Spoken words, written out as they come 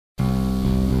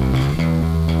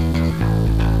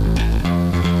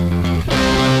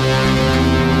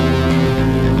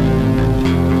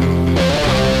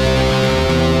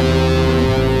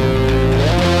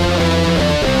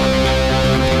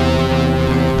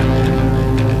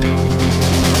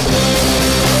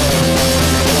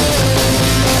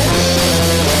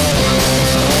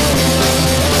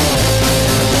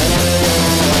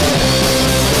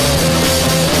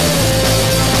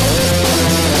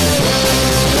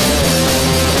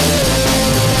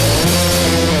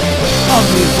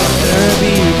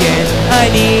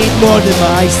need more than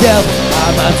myself.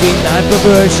 I'm a twin-night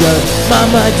perversion. My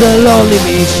mind's a lonely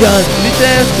mission.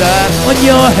 Little star On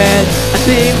your hand, I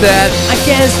think that I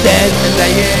can't stand and I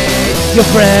hate your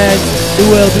friends. They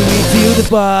will be with you the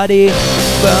body,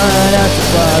 but I'm so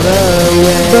far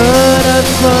away. but I'm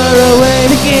far away.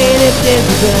 Thinking if this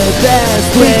is the best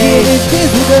way. Thinking if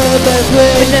this is the best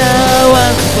way. But now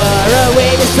I'm so far away,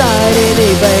 deciding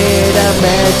if I eat a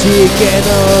McChicken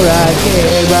or a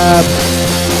Kebab.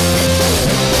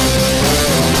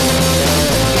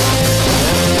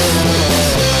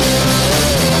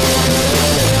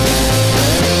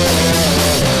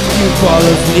 You fall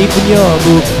asleep in your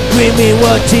book, dreaming,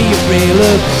 watching your free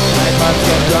look. My mind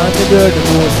gets drunk under the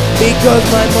moon, because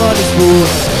my money's full.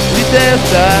 Little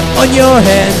star On your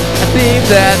hand, I think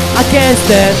that I can't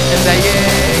stand and I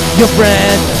hate your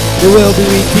friend. They will be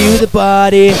with you the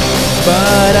body,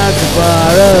 but I'm so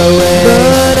far away.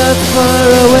 but I'm far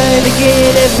away.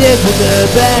 Thinking if this was the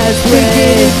best way.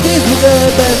 Thinking if this was the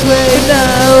best way. But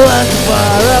now I'm so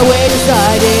far away,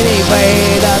 deciding if I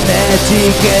eat a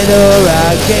McChicken or a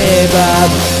Kebab.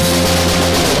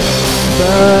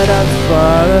 But I'm so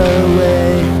far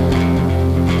away,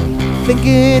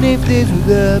 thinking if this was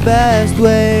the best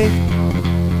way.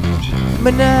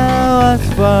 But now I'm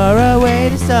so far away,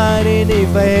 deciding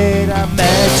if I eat a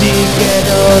McChicken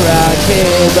or a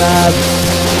Kebab.